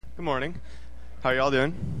Good morning. How are y'all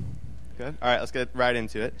doing? Good. All right, let's get right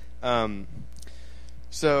into it.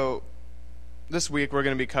 So this week we're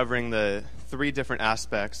going to be covering the three different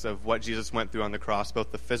aspects of what Jesus went through on the cross,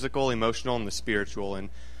 both the physical, emotional, and the spiritual.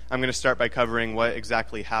 And I'm going to start by covering what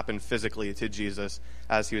exactly happened physically to Jesus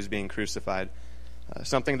as he was being crucified.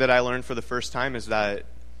 Something that I learned for the first time is that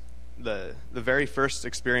the very first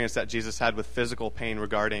experience that Jesus had with physical pain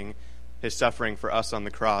regarding his suffering for us on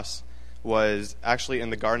the cross was actually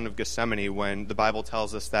in the Garden of Gethsemane, when the Bible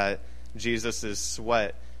tells us that Jesus'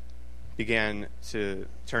 sweat began to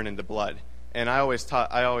turn into blood. And I always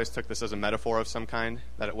took this as a metaphor of some kind,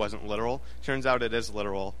 that it wasn't literal. Turns out it is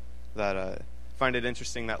literal. I find it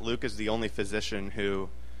interesting that Luke is the only physician who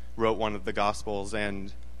wrote one of the Gospels,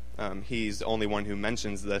 and he's the only one who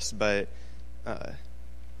mentions this, but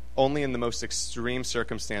only in the most extreme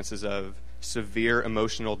circumstances of severe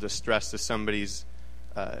emotional distress does somebody's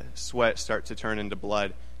sweat start to turn into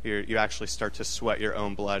blood. You actually start to sweat your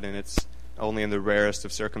own blood, and it's only in the rarest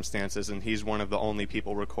of circumstances, and he's one of the only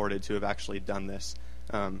people recorded to have actually done this.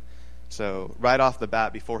 So right off the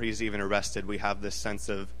bat, before he's even arrested, we have this sense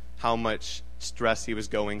of how much stress he was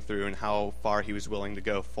going through and how far he was willing to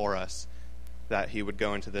go for us, that he would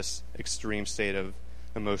go into this extreme state of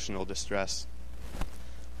emotional distress.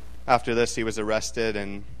 After this, he was arrested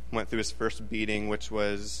and went through his first beating, which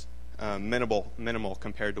was minimal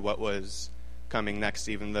compared to what was coming next,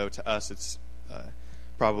 even though to us it's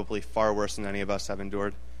probably far worse than any of us have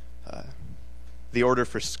endured. The order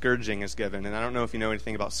for scourging is given, and I don't know if you know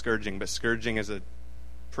anything about scourging, but scourging is a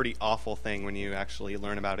pretty awful thing when you actually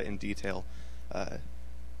learn about it in detail.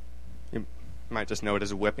 You might just know it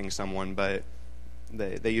as whipping someone, but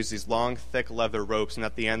they use these long, thick leather ropes, and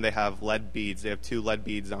at the end they have lead beads. They have 2 lead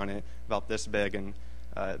beads on it, about this big, and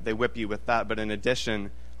they whip you with that. But in addition,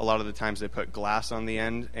 a lot of the times they put glass on the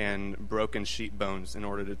end and broken sheep bones in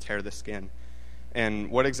order to tear the skin. And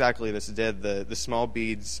what exactly this did, the small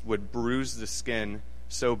beads would bruise the skin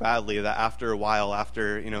so badly that after a while,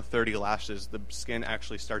 after 30 lashes, the skin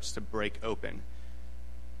actually starts to break open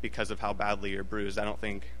because of how badly you're bruised. I don't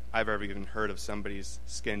think I've ever even heard of somebody's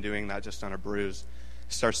skin doing that just on a bruise.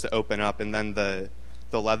 It starts to open up, and then the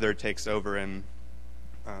leather takes over and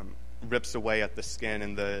rips away at the skin,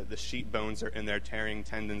 and the sheep bones are in there tearing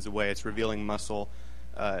tendons away. It's revealing muscle.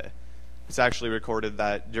 It's actually recorded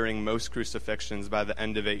that during most crucifixions, by the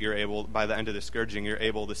end of the scourging, you're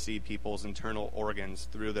able to see people's internal organs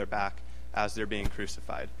through their back as they're being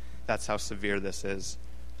crucified. That's how severe this is.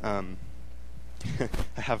 I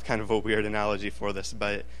have kind of a weird analogy for this,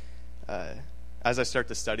 but as I start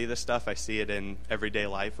to study this stuff, I see it in everyday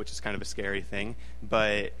life, which is kind of a scary thing.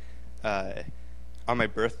 But on my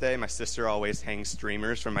birthday, my sister always hangs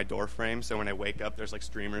streamers from my door frame, so when I wake up, there's like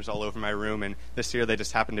streamers all over my room, and this year they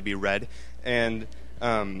just happen to be red. And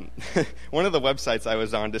one of the websites I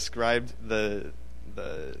was on described the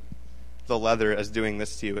leather as doing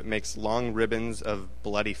this to you. It makes long ribbons of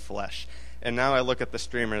bloody flesh. And now I look at the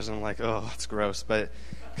streamers and I'm like, oh, that's gross, but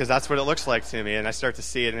because that's what it looks like to me, and I start to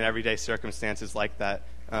see it in everyday circumstances like that.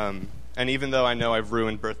 And even though I know I've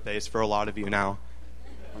ruined birthdays for a lot of you now,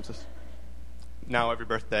 now every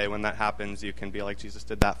birthday when that happens, you can be like, Jesus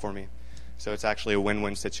did that for me. So it's actually a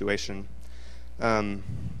win-win situation. After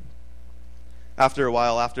a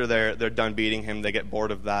while, after they're done beating him, they get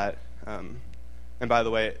bored of that. And by the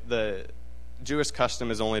way, the Jewish custom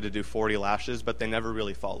is only to do 40 lashes, but they never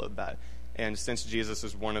really followed that. And since Jesus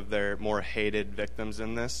is one of their more hated victims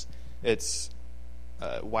in this, it's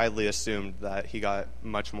widely assumed that he got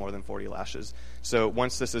much more than 40 lashes. So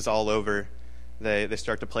once this is all over, they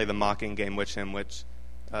start to play the mocking game with him, which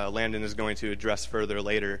Landon is going to address further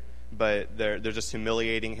later. But they're just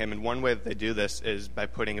humiliating him. And one way that they do this is by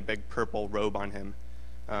putting a big purple robe on him,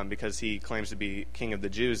 because he claims to be king of the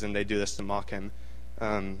Jews, and they do this to mock him.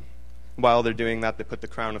 While they're doing that, they put the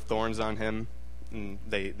crown of thorns on him, and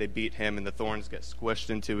they beat him, and the thorns get squished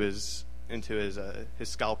into his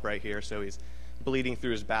scalp right here. So he's bleeding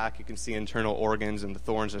through his back. You can see internal organs, and the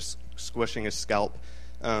thorns are squishing his scalp.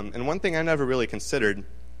 And one thing I never really considered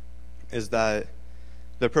is that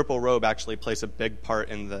the purple robe actually plays a big part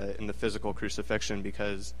in the physical crucifixion,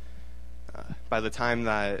 because by the time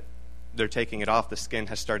that they're taking it off, the skin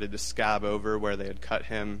has started to scab over where they had cut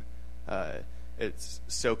him. It's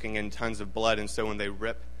soaking in tons of blood, and so when they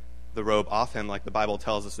rip the robe off him, like the Bible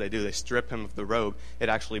tells us they do, they strip him of the robe, it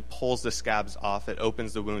actually pulls the scabs off, it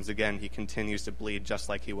opens the wounds again, he continues to bleed just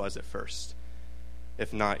like he was at first,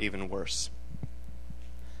 if not even worse.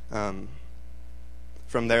 From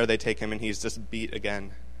there, they take him, and he's just beat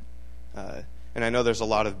again. And I know there's a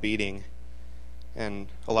lot of beating, And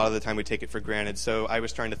a lot of the time we take it for granted. So I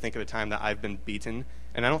was trying to think of a time that I've been beaten,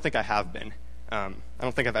 and I don't think I have been. I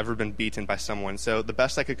don't think I've ever been beaten by someone. So the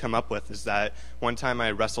best I could come up with is that one time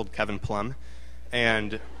I wrestled Kevin Plum,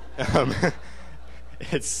 and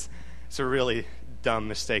it's a really dumb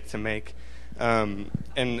mistake to make.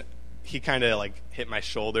 And he kind of like hit my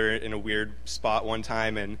shoulder in a weird spot one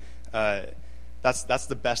time, and that's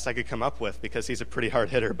the best I could come up with because he's a pretty hard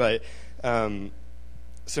hitter. But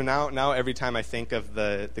so now every time I think of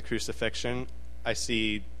the crucifixion, I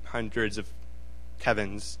see hundreds of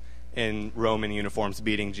Kevins in Roman uniforms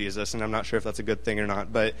beating Jesus, and I'm not sure if that's a good thing or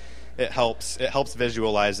not, but it helps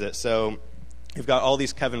visualize it. So you've got all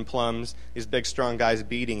these Kevin Plums, these big strong guys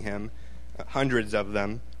beating him, hundreds of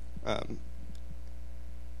them,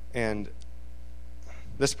 and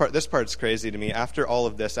this part's crazy to me. After all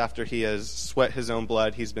of this, after he has sweat his own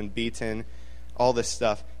blood, he's been beaten, all this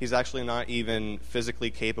stuff, he's actually not even physically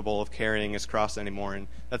capable of carrying his cross anymore. And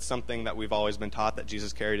that's something that we've always been taught, that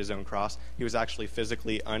Jesus carried his own cross. He was actually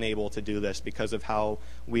physically unable to do this because of how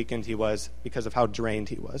weakened he was, because of how drained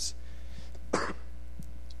he was.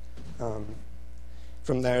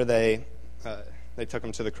 From there, they took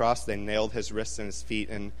him to the cross. They nailed his wrists and his feet.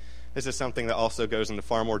 And this is something that also goes into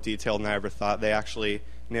far more detail than I ever thought. They actually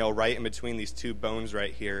nail right in between these two bones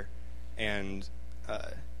right here, and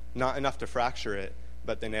not enough to fracture it,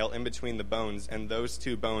 but they nail in between the bones, and those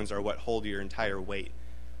two bones are what hold your entire weight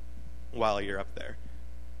while you're up there.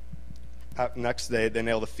 Next, they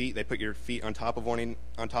nail the feet. They put your feet on top of one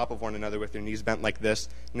another with your knees bent like this,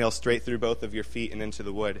 nail straight through both of your feet and into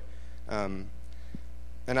the wood.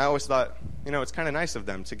 And I always thought, it's kind of nice of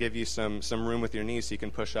them to give you some room with your knees so you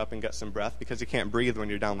can push up and get some breath, because you can't breathe when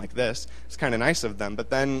you're down like this. It's kind of nice of them. But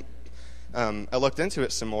then I looked into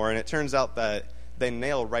it some more, and it turns out that they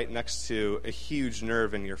nail right next to a huge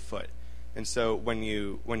nerve in your foot. And so when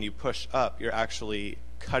you push up, you're actually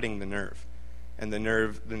cutting the nerve. And the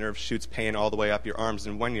nerve shoots pain all the way up your arms.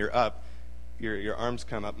 And when you're up, your arms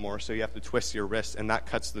come up more, so you have to twist your wrist, and that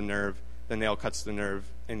cuts the nerve. The nail cuts the nerve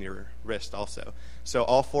in your wrist also. So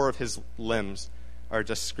all four of his limbs are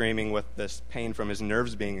just screaming with this pain from his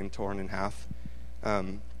nerves being torn in half.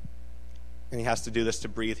 And he has to do this to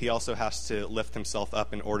breathe. He also has to lift himself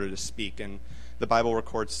up in order to speak. And the Bible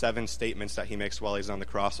records 7 statements that he makes while he's on the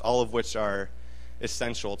cross, all of which are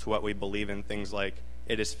essential to what we believe in. Things like,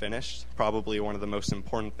 "It is finished," probably one of the most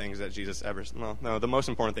important things that Jesus ever, the most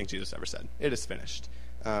important thing Jesus ever said. "It is finished."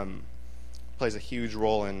 Plays a huge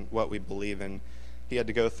role in what we believe in. He had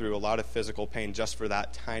to go through a lot of physical pain just for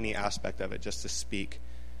that tiny aspect of it, just to speak.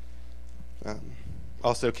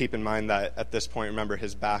 Also keep in mind that at this point, remember,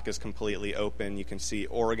 his back is completely open. You can see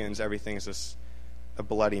organs, everything is just a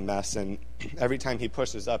bloody mess, and every time he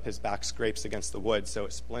pushes up, his back scrapes against the wood, so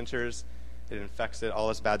it splinters, it infects it, all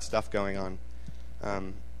this bad stuff going on.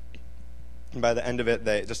 And by the end of it,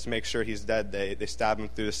 just to make sure he's dead, they stab him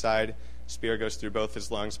through the side. Spear goes through both his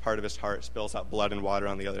lungs, part of his heart, spills out blood and water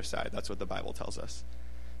on the other side. That's what the Bible tells us.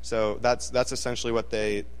 So that's essentially what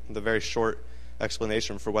the very short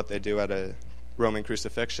explanation for what they do at a Roman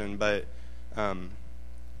crucifixion. But I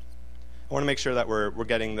want to make sure that we're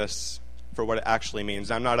getting this for what it actually means.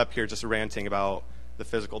 I'm not up here just ranting about the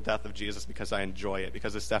physical death of Jesus because I enjoy it,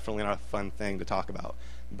 because it's definitely not a fun thing to talk about.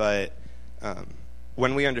 But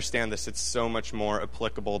when we understand this, it's so much more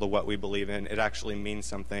applicable to what we believe in. It actually means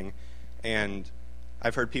something. And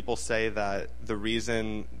I've heard people say that the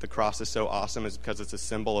reason the cross is so awesome is because it's a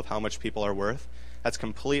symbol of how much people are worth. That's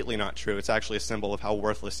completely not true. It's actually a symbol of how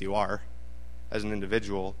worthless you are as an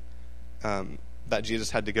individual. That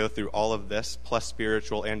Jesus had to go through all of this, plus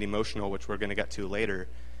spiritual and emotional, which we're going to get to later.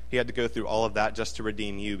 He had to go through all of that just to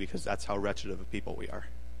redeem you, because that's how wretched of a people we are.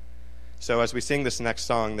 So as we sing this next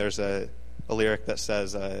song, there's a lyric that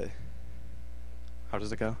says, how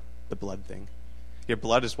does it go? The blood thing. Your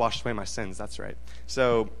blood has washed away my sins. That's right.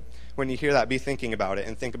 So when you hear that, be thinking about it,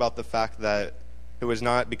 and think about the fact that it was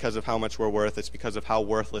not because of how much we're worth, it's because of how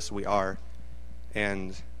worthless we are.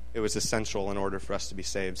 And it was essential in order for us to be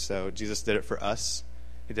saved. So Jesus did it for us.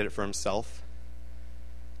 He did it for himself.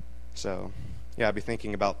 So, yeah, be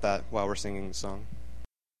thinking about that while we're singing the song.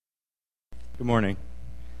 Good morning.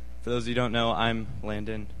 For those of you who don't know, I'm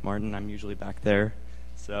Landon Martin. I'm usually back there.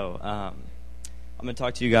 So I'm going to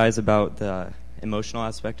talk to you guys about the emotional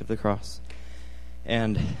aspect of the cross.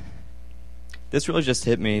 And this really just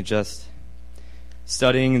hit me just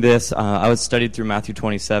studying this. I was studied through Matthew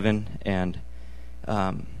 27, and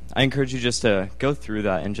I encourage you just to go through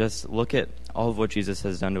that and just look at all of what Jesus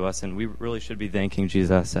has done to us. And we really should be thanking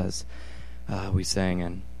Jesus as we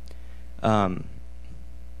sang. And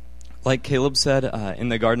like Caleb said, in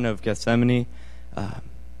the Garden of Gethsemane,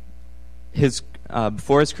 his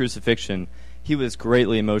before his crucifixion, he was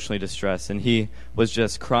greatly emotionally distressed, and he was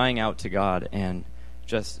just crying out to God and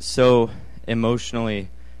just so emotionally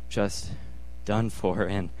just done for.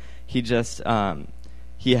 And he just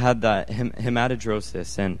he had that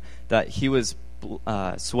hematidrosis, and that he was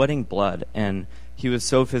sweating blood, and he was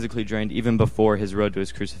so physically drained even before his road to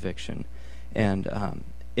his crucifixion. And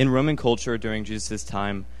in Roman culture during Jesus'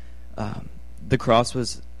 time, the cross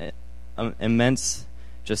was an immense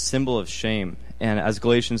just symbol of shame. And as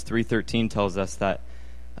Galatians 3:13 tells us that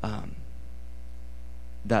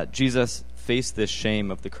that Jesus faced this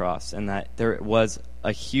shame of the cross, and that there was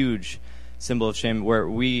a huge symbol of shame where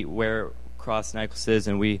we wear cross necklaces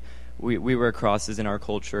and we wear crosses in our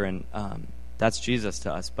culture, and that's Jesus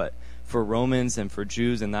to us. But for Romans and for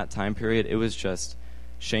Jews in that time period, it was just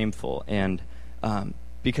shameful. And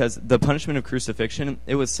because the punishment of crucifixion,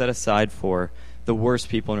 it was set aside for the worst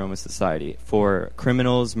people in Roman society, for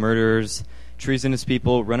criminals, murderers, treasonous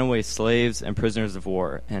people, runaway slaves, and prisoners of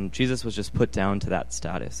war. And Jesus was just put down to that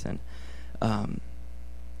status. And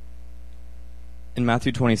in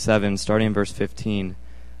Matthew 27, starting in verse 15,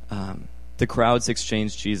 the crowds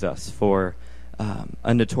exchanged Jesus for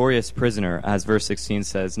a notorious prisoner, as verse 16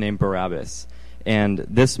 says, named Barabbas. And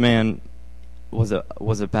this man was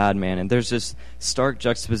a bad man. And there's this stark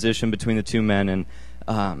juxtaposition between the two men,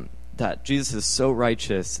 and that Jesus is so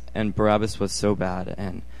righteous and Barabbas was so bad.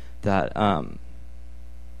 And that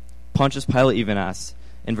Pontius Pilate even asks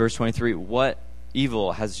in verse 23, what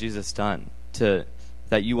evil has Jesus done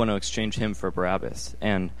that you want to exchange him for Barabbas?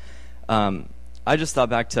 And I just thought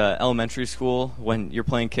back to elementary school when you're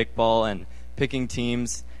playing kickball and picking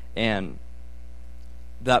teams, and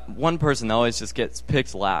that one person always just gets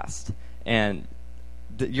picked last, and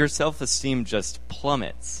your self-esteem just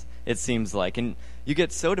plummets, it seems like, and you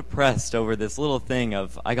get so depressed over this little thing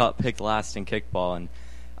of I got picked last in kickball. And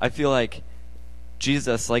I feel like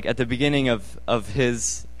Jesus, like at the beginning of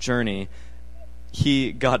his journey,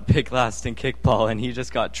 he got picked last in kickball, and he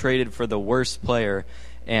just got traded for the worst player,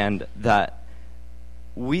 and that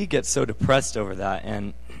we get so depressed over that,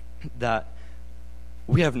 and that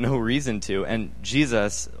we have no reason to. And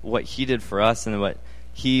Jesus, what he did for us, and what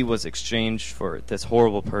he was exchanged for this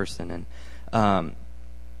horrible person. And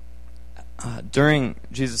during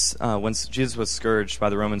Jesus, when Jesus was scourged by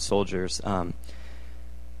the Roman soldiers,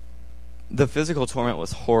 the physical torment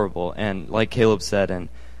was horrible, and like Caleb said, and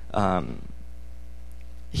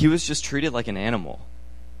he was just treated like an animal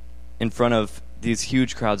in front of these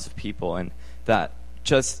huge crowds of people. And that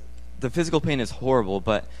just the physical pain is horrible,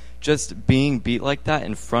 but just being beat like that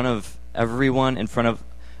in front of everyone, in front of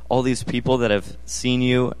all these people that have seen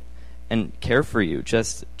you and care for you,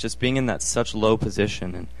 just being in that such low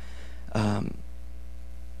position. And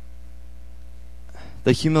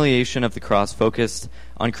the humiliation of the cross focused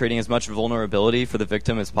on creating as much vulnerability for the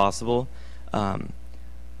victim as possible. An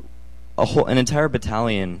entire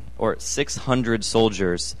battalion, or 600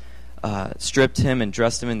 soldiers, stripped him and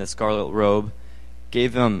dressed him in the scarlet robe,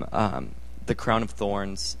 gave him the crown of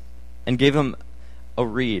thorns, and gave him a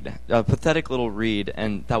reed, a pathetic little reed,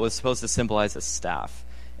 and that was supposed to symbolize a staff,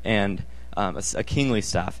 and a kingly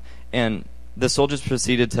staff. And the soldiers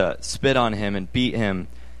proceeded to spit on him and beat him,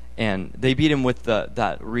 and they beat him with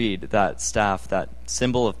that reed, that staff, that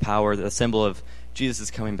symbol of power, the symbol of Jesus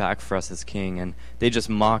is coming back for us as king. And they just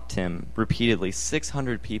mocked him repeatedly.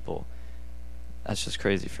 600 people. That's just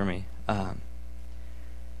crazy for me.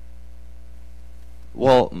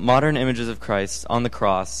 Well, modern images of Christ on the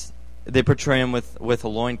cross, they portray him with a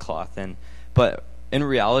loincloth, but in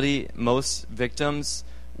reality, most victims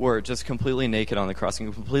were just completely naked on the cross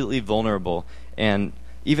and completely vulnerable. And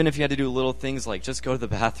even if you had to do little things like just go to the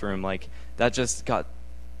bathroom, like that just got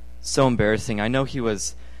so embarrassing. I know he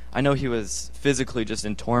was physically just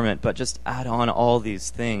in torment, but just add on all these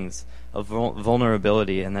things of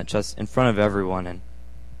vulnerability, and that just in front of everyone.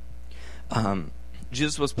 And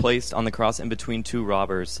Jesus was placed on the cross in between two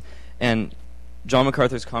robbers. And John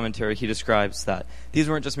MacArthur's commentary, he describes that these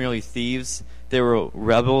weren't just merely thieves. They were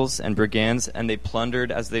rebels and brigands, and they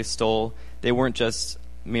plundered as they stole. They weren't just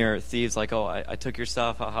mere thieves like, oh, I took your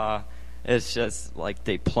stuff, haha. It's just like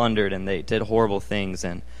they plundered and they did horrible things.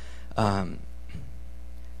 And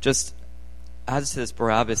just adds to this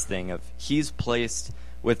Barabbas thing of he's placed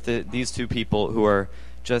with these two people who are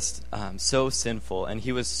just so sinful, and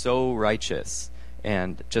he was so righteous,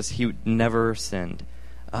 and just he never sinned.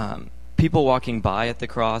 People walking by at the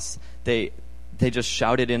cross, they just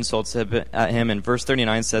shouted insults at him, and verse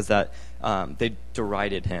 39 says that they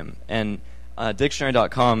derided him. And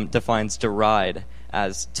dictionary.com defines deride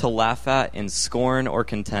as to laugh at in scorn or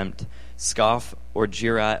contempt, scoff or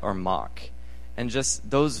jeer at or mock. And just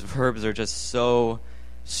those verbs are just so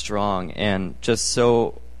strong and just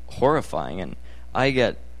so horrifying. And I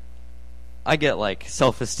get like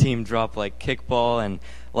self-esteem drop like kickball, and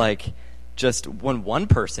like just when one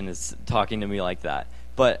person is talking to me like that.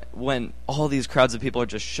 But when all these crowds of people are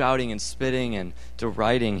just shouting and spitting and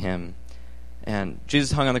deriding him. And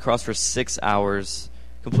Jesus hung on the cross for 6 hours,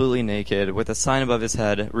 completely naked, with a sign above his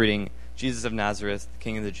head reading, Jesus of Nazareth,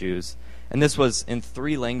 King of the Jews. And this was in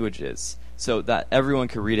 3 languages, so that everyone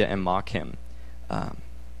could read it and mock him.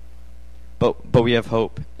 But we have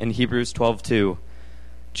hope. In Hebrews 12:2,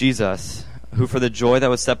 Jesus, who for the joy that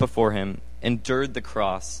was set before him, endured the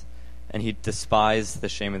cross, and he despised the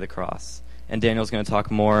shame of the cross. And Daniel's going to talk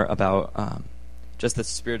more about just the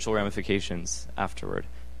spiritual ramifications afterward.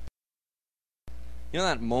 You know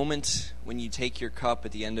that moment when you take your cup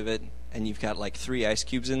at the end of it and you've got like 3 ice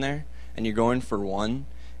cubes in there and you're going for one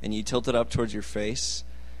and you tilt it up towards your face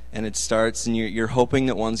and it starts and you're hoping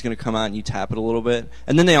that one's going to come out and you tap it a little bit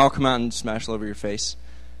and then they all come out and smash all over your face.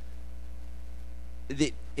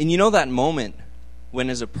 And you know that moment when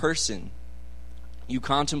as a person you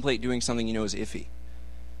contemplate doing something you know is iffy.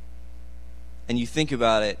 And you think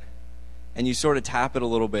about it and you sort of tap it a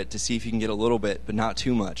little bit to see if you can get a little bit, but not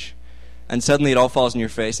too much. And suddenly it all falls in your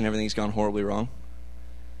face and everything's gone horribly wrong.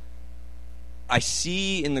 I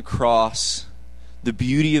see in the cross the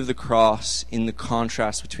beauty of the cross in the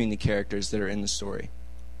contrast between the characters that are in the story.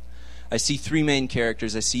 I see 3 main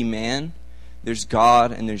characters. I see man, there's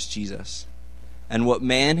God, and there's Jesus. And what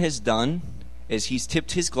man has done is he's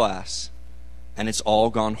tipped his glass and it's all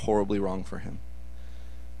gone horribly wrong for him.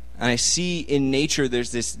 And I see in nature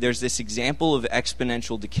there's this example of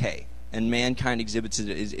exponential decay. And mankind exhibits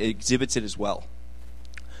it as well.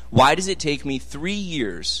 Why does it take me 3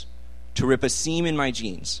 years to rip a seam in my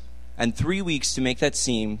jeans and 3 weeks to make that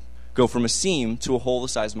seam go from a seam to a hole the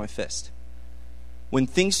size of my fist? When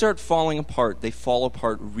things start falling apart, they fall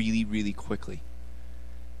apart really, really quickly.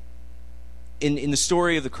 In the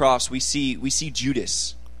story of the cross, we see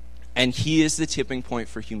Judas, and he is the tipping point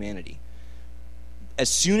for humanity. As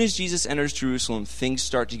soon as Jesus enters Jerusalem, things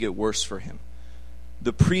start to get worse for him.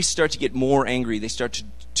 The priests start to get more angry. They start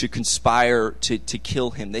to conspire to kill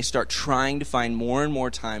him. They start trying to find more and more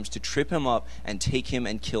times to trip him up and take him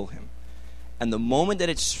and kill him. And the moment that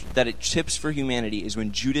it tips for humanity is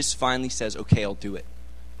when Judas finally says, okay, I'll do it.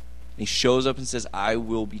 And he shows up and says, I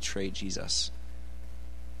will betray Jesus.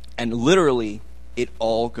 And literally, it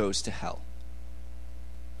all goes to hell.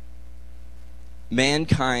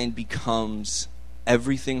 Mankind becomes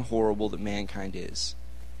everything horrible that mankind is.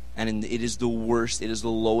 And it is the worst, it is the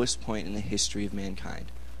lowest point in the history of mankind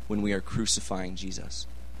when we are crucifying Jesus.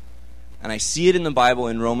 And I see it in the Bible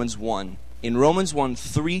in Romans 1. In Romans 1,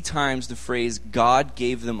 3 times the phrase, God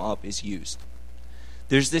gave them up, is used.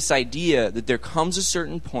 There's this idea that there comes a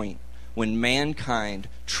certain point when mankind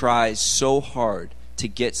tries so hard to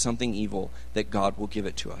get something evil that God will give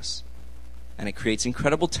it to us. And it creates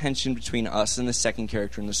incredible tension between us and the second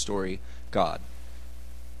character in the story, God.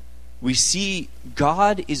 We see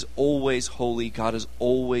God is always holy, God is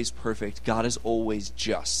always perfect, God is always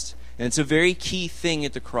just. And it's a very key thing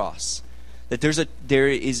at the cross, that there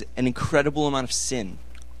is an incredible amount of sin.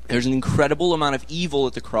 There's an incredible amount of evil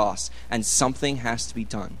at the cross, and something has to be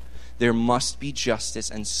done. There must be justice,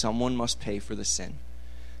 and someone must pay for the sin.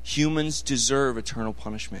 Humans deserve eternal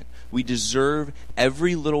punishment. We deserve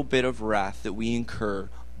every little bit of wrath that we incur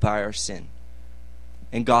by our sin.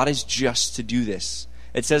 And God is just to do this.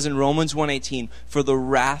 It says in Romans 1:18, for the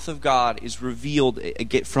wrath of God is revealed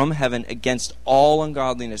from heaven against all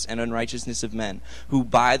ungodliness and unrighteousness of men, who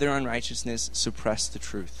by their unrighteousness suppress the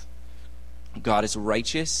truth. God is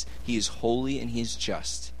righteous, He is holy, and He is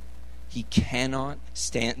just. He cannot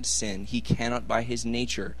stand sin. He cannot, by His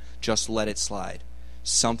nature, just let it slide.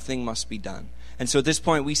 Something must be done. And so at this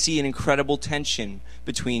point, we see an incredible tension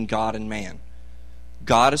between God and man.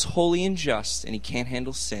 God is holy and just, and He can't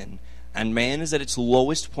handle sin. And man is at its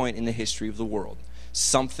lowest point in the history of the world.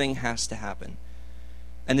 Something has to happen.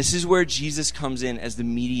 And this is where Jesus comes in as the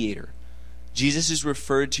mediator. Jesus is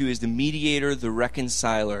referred to as the mediator, the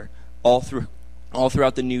reconciler, all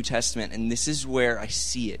throughout the New Testament. And this is where I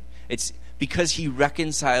see it. It's because He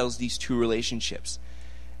reconciles these two relationships.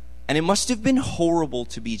 And it must have been horrible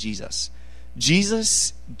to be Jesus.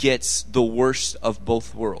 Jesus gets the worst of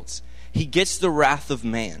both worlds. He gets the wrath of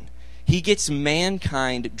man. He gets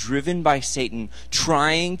mankind driven by Satan,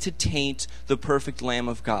 trying to taint the perfect Lamb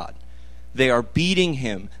of God. They are beating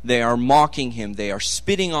Him. They are mocking Him. They are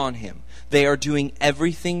spitting on Him. They are doing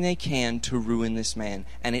everything they can to ruin this man,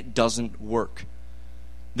 and it doesn't work.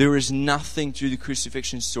 There is nothing through the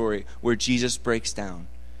crucifixion story where Jesus breaks down.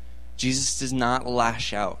 Jesus does not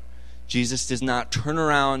lash out. Jesus does not turn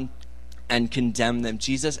around and condemn them.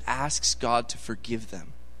 Jesus asks God to forgive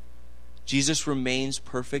them. Jesus remains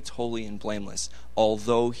perfect, holy, and blameless,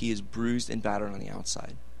 although he is bruised and battered on the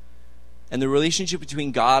outside. And the relationship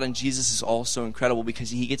between God and Jesus is also incredible because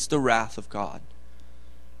he gets the wrath of God.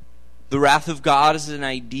 The wrath of God is an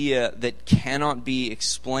idea that cannot be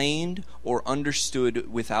explained or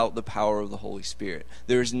understood without the power of the Holy Spirit.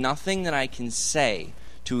 There is nothing that I can say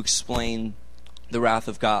to explain the wrath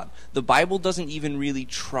of God. The Bible doesn't even really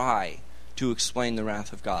try to explain the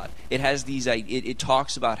wrath of God. It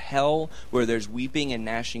talks about hell where there's weeping and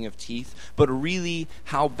gnashing of teeth, but really,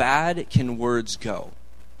 how bad can words go?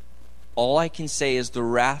 All I can say is the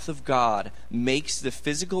wrath of God makes the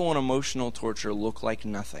physical and emotional torture look like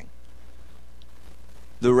nothing.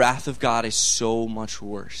 The wrath of God is so much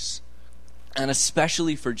worse. And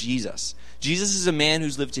especially for Jesus. Jesus is a man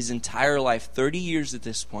who's lived his entire life, 30 years at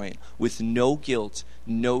this point, with no guilt,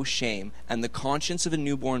 no shame, and the conscience of a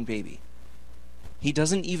newborn baby. He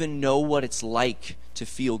doesn't even know what it's like to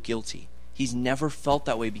feel guilty. He's never felt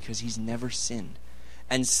that way because he's never sinned.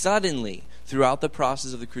 And suddenly, throughout the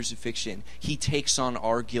process of the crucifixion, he takes on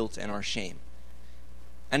our guilt and our shame.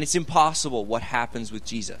 And it's impossible what happens with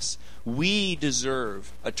Jesus. We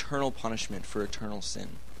deserve eternal punishment for eternal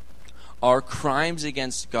sin. Our crimes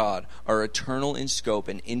against God are eternal in scope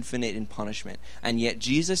and infinite in punishment. And yet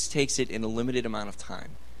Jesus takes it in a limited amount of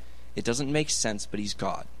time. It doesn't make sense, but he's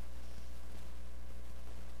God.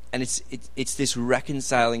 And it's this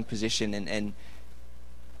reconciling position. And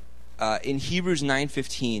in Hebrews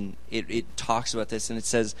 9:15, it talks about this, and it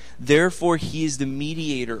says, "Therefore he is the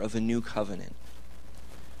mediator of a new covenant,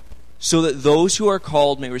 so that those who are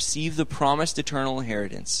called may receive the promised eternal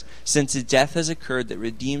inheritance, since a death has occurred that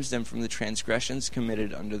redeems them from the transgressions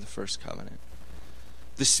committed under the first covenant."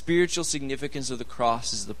 The spiritual significance of the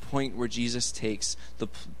cross is the point where Jesus takes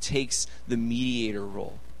the mediator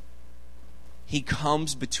role. He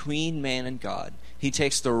comes between man and God. He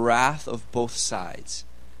takes the wrath of both sides.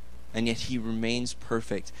 And yet he remains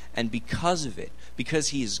perfect. And because of it, because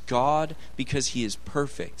he is God, because he is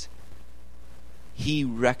perfect, he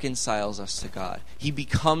reconciles us to God. He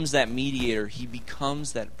becomes that mediator. He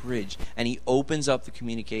becomes that bridge. And he opens up the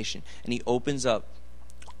communication. And he opens up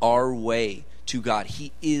our way to God.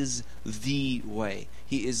 He is the way.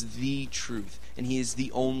 He is the truth. And he is the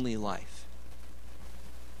only life.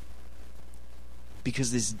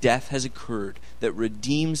 Because this death has occurred that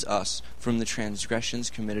redeems us from the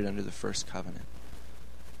transgressions committed under the first covenant.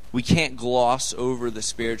 We can't gloss over the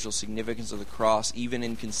spiritual significance of the cross, even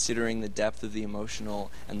in considering the depth of the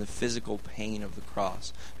emotional and the physical pain of the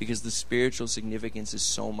cross, because the spiritual significance is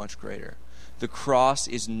so much greater. The cross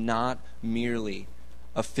is not merely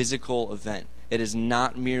a physical event. It is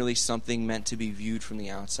not merely something meant to be viewed from the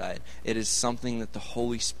outside. It is something that the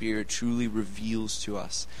Holy Spirit truly reveals to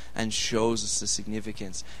us and shows us the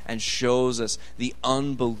significance and shows us the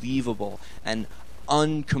unbelievable and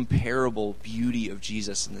uncomparable beauty of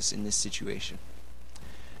Jesus in this situation.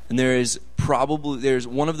 And there's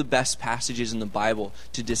one of the best passages in the Bible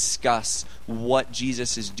to discuss what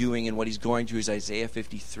Jesus is doing and what he's going through is Isaiah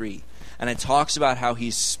 53. And it talks about how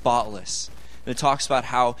he's spotless. And it talks about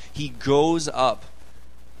how he goes up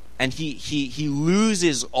and he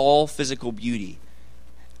loses all physical beauty.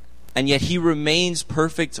 And yet he remains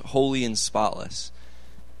perfect, holy, and spotless.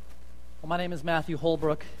 Well, my name is Matthew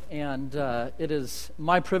Holbrook, and it is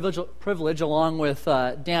my privilege along with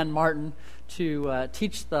Dan Martin, to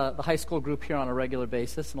teach the high school group here on a regular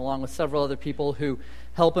basis, and along with several other people who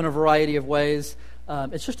help in a variety of ways.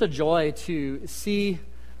 It's just a joy to see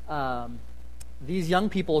these young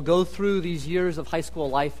people go through these years of high school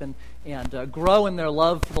life and grow in their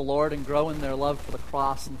love for the Lord and grow in their love for the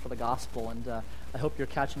cross and for the gospel. And I hope you're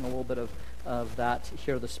catching a little bit of that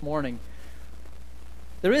here this morning.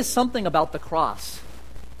 There is something about the cross.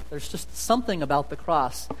 There's just something about the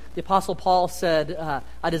cross. The Apostle Paul said,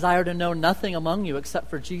 I desire to know nothing among you except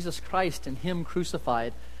for Jesus Christ and Him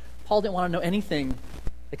crucified. Paul didn't want to know anything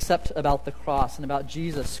except about the cross and about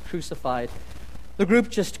Jesus crucified. The group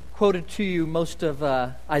just quoted to you most of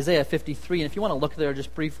Isaiah 53, and if you want to look there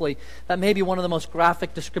just briefly, that may be one of the most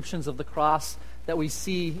graphic descriptions of the cross that we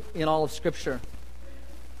see in all of Scripture.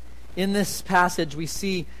 In this passage, we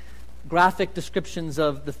see graphic descriptions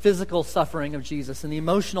of the physical suffering of Jesus and the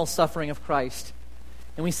emotional suffering of Christ.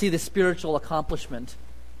 And we see the spiritual accomplishment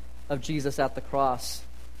of Jesus at the cross.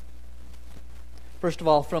 First of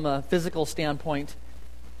all, from a physical standpoint,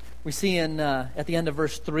 we see at the end of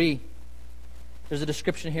verse 3, there's a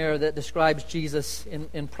description here that describes Jesus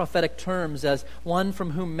in prophetic terms as one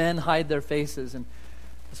from whom men hide their faces. And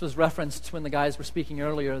This was referenced when the guys were speaking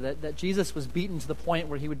earlier, that Jesus was beaten to the point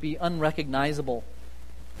where he would be unrecognizable.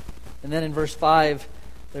 And then in verse 5,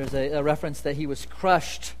 there's a reference that he was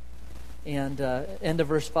crushed. And end of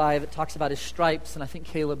verse 5, it talks about his stripes, and I think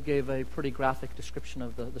Caleb gave a pretty graphic description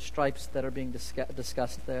of the stripes that are being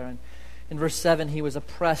discussed there. And in verse 7, he was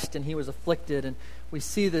oppressed and he was afflicted, and we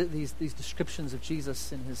see these descriptions of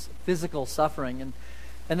Jesus in his physical suffering.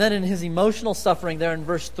 And then in his emotional suffering there in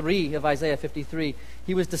verse 3 of Isaiah 53,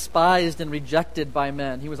 he was despised and rejected by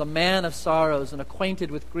men. He was a man of sorrows and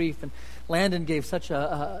acquainted with grief. And Landon gave such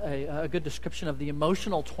a good description of the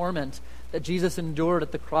emotional torment that Jesus endured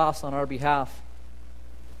at the cross on our behalf.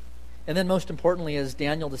 And then most importantly, as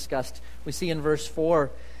Daniel discussed, we see in verse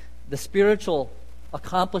 4 the spiritual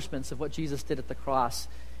accomplishments of what Jesus did at the cross.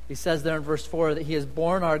 He says there in verse 4 that he has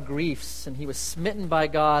borne our griefs, and he was smitten by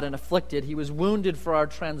God and afflicted. He was wounded for our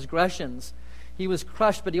transgressions. He was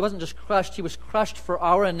crushed, but he wasn't just crushed, he was crushed for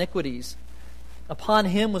our iniquities. Upon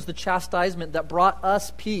him was the chastisement that brought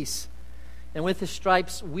us peace, and with his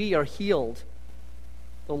stripes we are healed.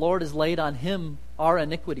 The Lord has laid on him our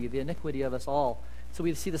iniquity, the iniquity of us all. So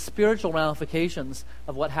we see the spiritual ramifications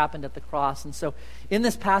of what happened at the cross. And so in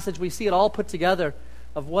this passage we see it all put together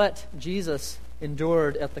of what Jesus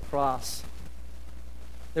endured at the cross.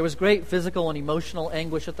 There was great physical and emotional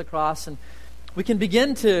anguish at the cross, and we can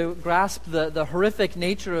begin to grasp the horrific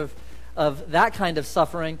nature of that kind of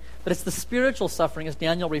suffering, but it's the spiritual suffering, as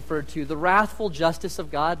Daniel referred to, the wrathful justice of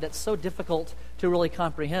God that's so difficult to really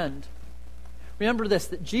comprehend. Remember this,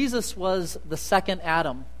 that Jesus was the second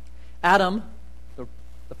Adam. Adam,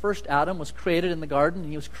 the first Adam, was created in the garden.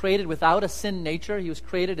 He was created without a sin nature. He was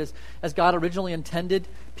created as God originally intended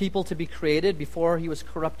people to be created before he was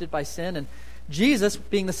corrupted by sin. And Jesus,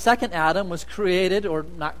 being the second Adam, was created, or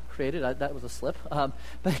not created, that was a slip,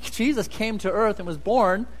 but Jesus came to earth and was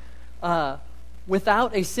born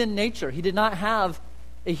without a sin nature. He did not have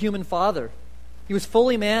a human father. He was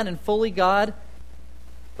fully man and fully God,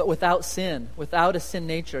 but without sin, without a sin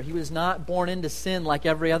nature. He was not born into sin like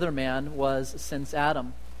every other man was since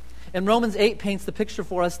Adam. And Romans 8 paints the picture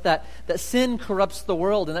for us that sin corrupts the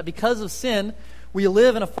world, and that because of sin, we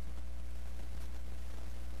live in a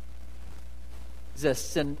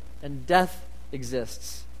exists and death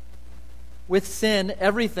exists. With sin,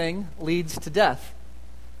 everything leads to death.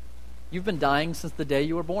 You've been dying since the day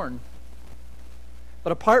you were born.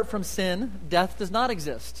 But apart from sin, death does not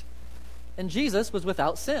exist. And Jesus was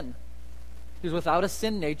without sin. He was without a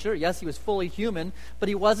sin nature. Yes, he was fully human, but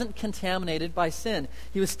he wasn't contaminated by sin.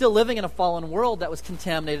 He was still living in a fallen world that was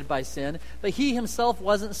contaminated by sin, but he himself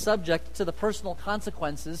wasn't subject to the personal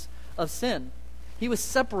consequences of sin. He was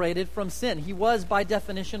separated from sin. He was, by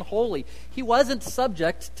definition, holy. He wasn't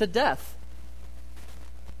subject to death.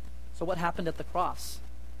 So what happened at the cross?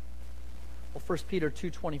 Well, 1 Peter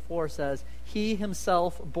 2:24 says, he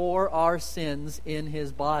himself bore our sins in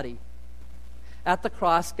his body. At the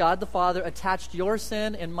cross, God the Father attached your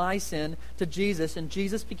sin and my sin to Jesus, and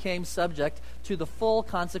Jesus became subject to the full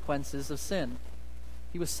consequences of sin.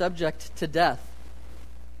 He was subject to death.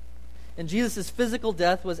 And Jesus' physical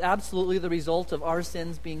death was absolutely the result of our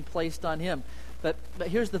sins being placed on him. But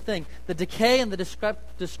here's the thing. The decay and the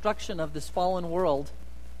destruction of this fallen world,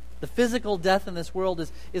 the physical death in this world,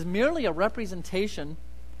 is merely a representation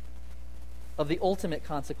of the ultimate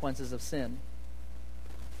consequences of sin.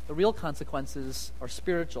 The real consequences are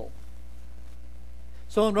spiritual.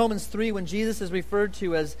 So in Romans 3, when Jesus is referred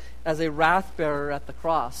to as a wrath bearer at the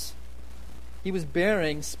cross, he was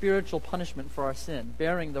bearing spiritual punishment for our sin,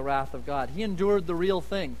 bearing the wrath of God. He endured the real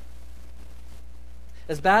thing.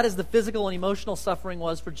 As bad as the physical and emotional suffering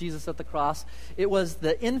was for Jesus at the cross, it was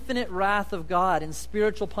the infinite wrath of God and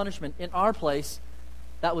spiritual punishment in our place.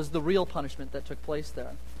 That was the real punishment that took place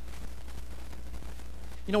there.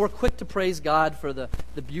 You know, we're quick to praise God for the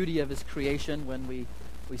beauty of his creation when we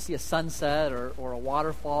see a sunset or a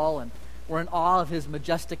waterfall, and we're in awe of his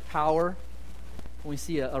majestic power. When we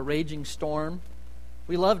see a raging storm,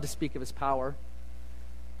 we love to speak of his power.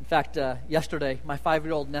 In fact, yesterday, my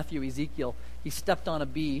 5-year-old nephew Ezekiel, he stepped on a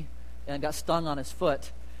bee and got stung on his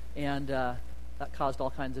foot, and that caused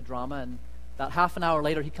all kinds of drama. And about half an hour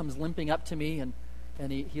later, he comes limping up to me,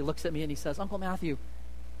 and he looks at me and he says, Uncle Matthew, do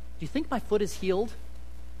you think my foot is healed?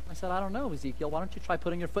 I said, I don't know, Ezekiel. Why don't you try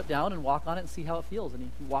putting your foot down and walk on it and see how it feels?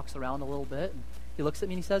 And he walks around a little bit, and he looks at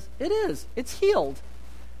me and he says, it is. It's healed.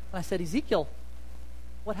 And I said, Ezekiel,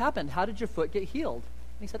 what happened? How did your foot get healed?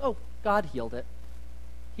 And he said, oh, God healed it.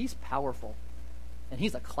 He's powerful, and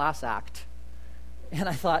he's a class act. And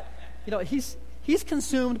I thought, you know, he's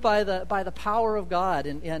consumed by the power of God,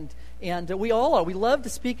 and we all are. We love to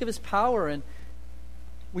speak of his power, and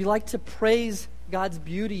we like to praise God's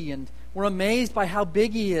beauty, and we're amazed by how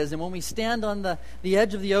big He is. And when we stand on the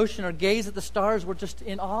edge of the ocean or gaze at the stars, we're just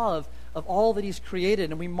in awe of all that He's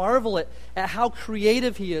created. And we marvel at how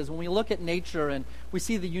creative He is when we look at nature and we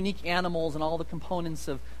see the unique animals and all the components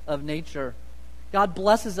of nature. God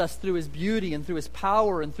blesses us through His beauty and through His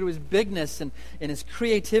power and through His bigness and His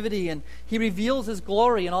creativity, and He reveals His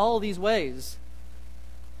glory in all of these ways.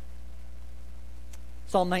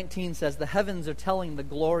 Psalm 19 says, "The heavens are telling the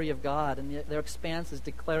glory of God, and their expanse is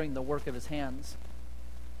declaring the work of His hands."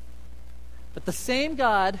 But the same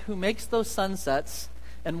God who makes those sunsets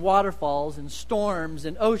and waterfalls and storms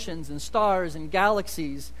and oceans and stars and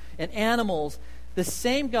galaxies and animals, the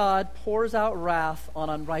same God pours out wrath on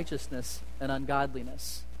unrighteousness and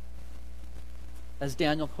ungodliness. As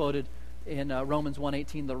Daniel quoted in Romans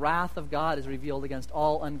 1:18, "The wrath of God is revealed against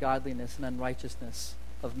all ungodliness and unrighteousness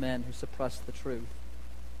of men who suppress the truth."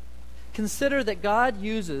 Consider that God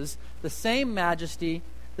uses the same majesty,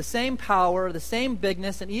 the same power, the same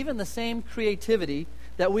bigness, and even the same creativity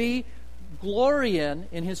that we glory in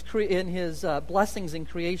His blessings in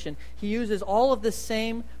creation. He uses all of this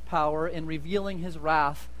same power in revealing His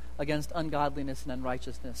wrath against ungodliness and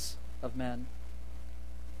unrighteousness of men.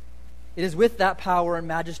 It is with that power and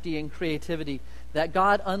majesty and creativity that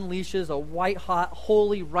God unleashes a white-hot,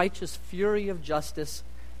 holy, righteous fury of justice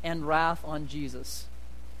and wrath on Jesus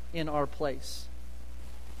in our place.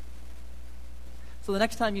 So the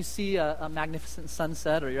next time you see a magnificent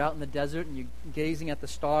sunset, or you're out in the desert and you're gazing at the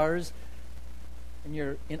stars and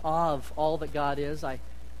you're in awe of all that God is, I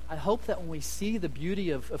hope that when we see the beauty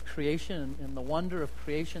of creation and the wonder of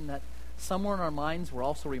creation, that somewhere in our minds we're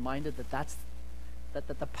also reminded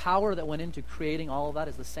that the power that went into creating all of that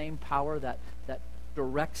is the same power that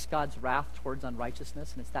directs God's wrath towards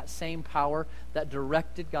unrighteousness, and it's that same power that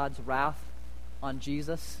directed God's wrath on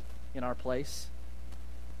Jesus in our place.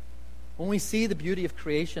 When we see the beauty of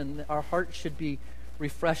creation, our heart should be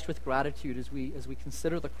refreshed with gratitude as we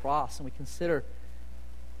consider the cross and we consider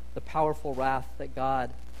the powerful wrath that God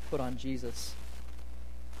put on Jesus.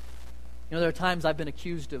 You know, there are times I've been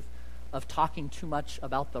accused of talking too much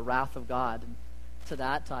about the wrath of God, and to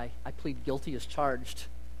that I plead guilty as charged.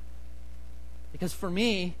 Because for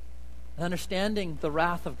me, understanding the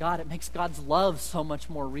wrath of God, it makes God's love so much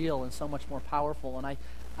more real and so much more powerful. And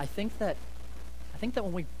I think that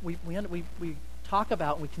when we talk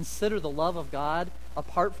about and we consider the love of God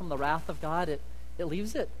apart from the wrath of God, it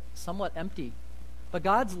leaves it somewhat empty. But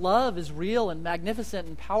God's love is real and magnificent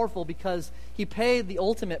and powerful because He paid the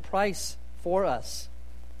ultimate price for us.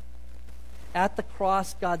 At the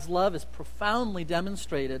cross, God's love is profoundly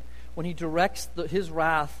demonstrated when He directs His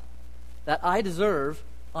wrath that I deserve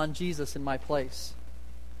on Jesus in my place.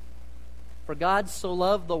 For God so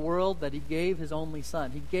loved the world that He gave His only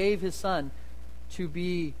Son. He gave His Son to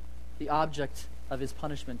be the object of His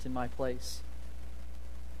punishment in my place.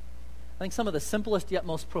 I think some of the simplest yet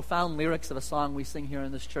most profound lyrics of a song we sing here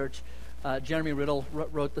in this church, Jeremy Riddle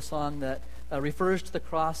wrote the song that refers to the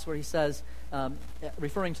cross, where he says,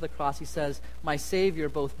 referring to the cross, he says, "My Savior,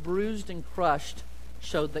 both bruised and crushed,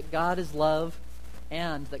 showed that God is love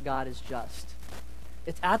and that God is just."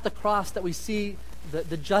 It's at the cross that we see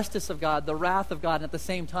the justice of God, the wrath of God, and at the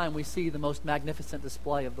same time we see the most magnificent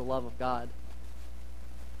display of the love of God.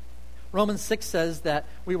 Romans 6 says that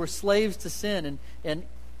we were slaves to sin and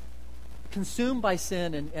consumed by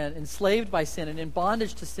sin and enslaved by sin and in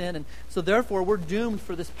bondage to sin, and so therefore we're doomed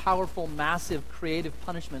for this powerful, massive, creative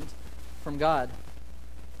punishment from God.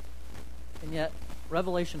 And yet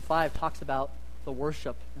Revelation 5 talks about the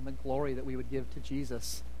worship and the glory that we would give to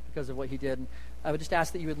Jesus because of what He did. And I would just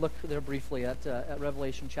ask that you would look there briefly at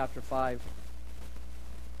Revelation chapter 5.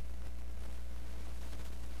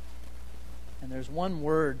 And there's one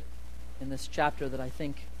word in this chapter that I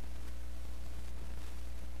think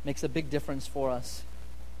makes a big difference for us.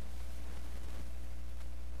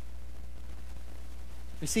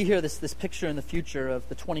 We see here this picture in the future of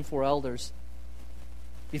the 24 elders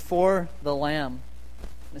before the Lamb.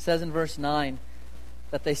 And it says in verse 9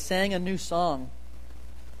 that they sang a new song.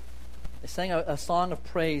 They sang a song of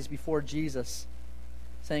praise before Jesus,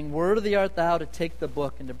 saying, "Worthy art thou to take the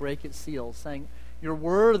book and to break its seals," saying, "You're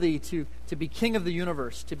worthy to be king of the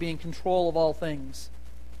universe, to be in control of all things,"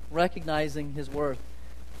 recognizing His worth.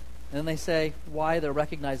 And then they say why they're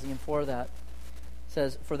recognizing Him for that. It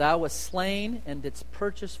says, "For thou wast slain and didst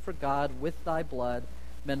purchase for God with thy blood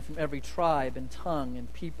men from every tribe and tongue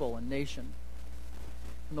and people and nation."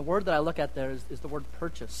 And the word that I look at there is the word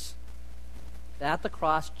purchase. At the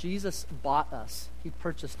cross, Jesus bought us. He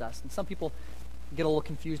purchased us. And some people get a little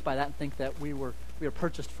confused by that and think that we were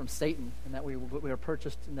purchased from Satan, and that we were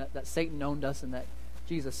purchased, and that Satan owned us, and that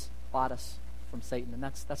Jesus bought us from Satan. And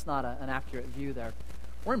that's not an accurate view there.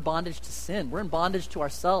 We're in bondage to sin. We're in bondage to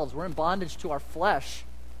ourselves. We're in bondage to our flesh.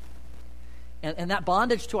 And that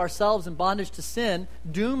bondage to ourselves and bondage to sin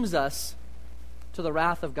dooms us to the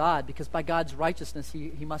wrath of God, because by God's righteousness,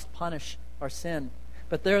 He must punish our sin.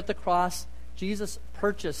 But there at the cross, Jesus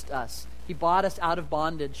purchased us. He bought us out of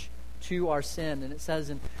bondage to our sin. And it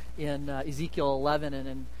says in Ezekiel 11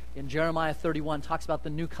 and in Jeremiah 31, talks about the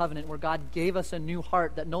new covenant where God gave us a new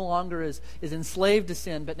heart that no longer is enslaved to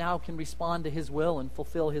sin, but now can respond to His will and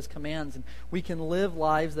fulfill His commands. And we can live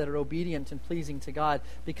lives that are obedient and pleasing to God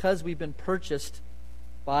because we've been purchased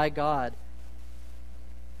by God.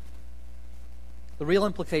 The real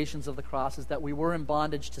implications of the cross is that we were in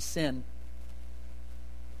bondage to sin.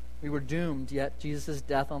 We were doomed, yet Jesus'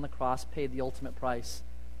 death on the cross paid the ultimate price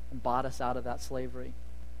and bought us out of that slavery.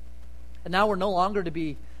 And now we're no longer to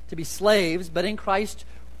be slaves, but in Christ,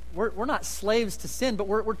 we're not slaves to sin, but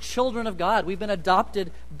we're children of God. We've been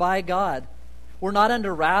adopted by God. We're not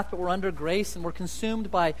under wrath, but we're under grace, and we're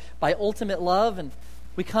consumed by ultimate love, and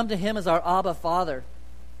we come to Him as our Abba Father.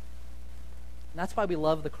 And that's why we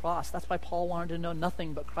love the cross. That's why Paul wanted to know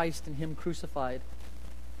nothing but Christ and Him crucified.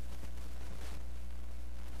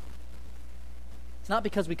 It's not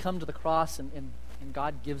because we come to the cross and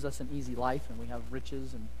God gives us an easy life and we have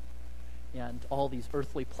riches and all these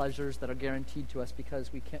earthly pleasures that are guaranteed to us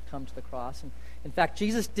because we can't come to the cross. And in fact,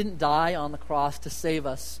 Jesus didn't die on the cross to save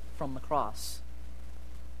us from the cross.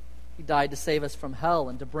 He died to save us from hell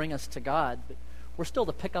and to bring us to God. But we're still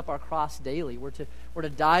to pick up our cross daily. We're to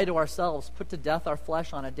die to ourselves, put to death our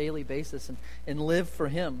flesh on a daily basis and live for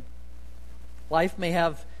Him. Life may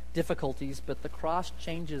have difficulties, but the cross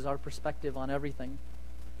changes our perspective on everything.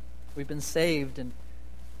 We've been saved, and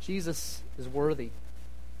Jesus is worthy.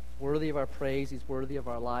 He's worthy of our praise. He's worthy of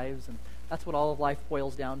our lives, and that's what all of life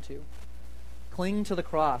boils down to. Cling to the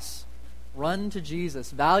cross. Run to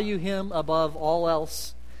Jesus. Value Him above all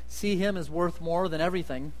else. See Him as worth more than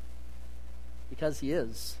everything, because He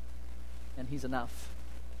is, and He's enough.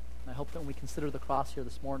 And I hope that when we consider the cross here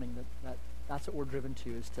this morning, that's what we're driven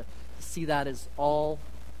to, is to see that as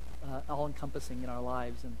all-encompassing in our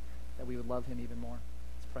lives, and that we would love Him even more.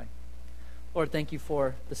 Let's pray. Lord, thank You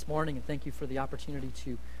for this morning, and thank You for the opportunity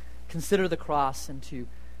to consider the cross and to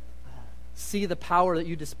see the power that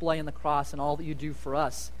You display in the cross and all that You do for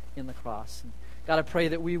us in the cross. And God, I pray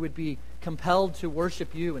that we would be compelled to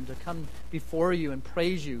worship You and to come before You and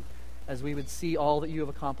praise You as we would see all that You have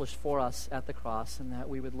accomplished for us at the cross, and that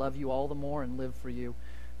we would love You all the more and live for You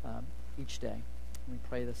each day. And we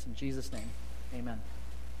pray this in Jesus' name. Amen.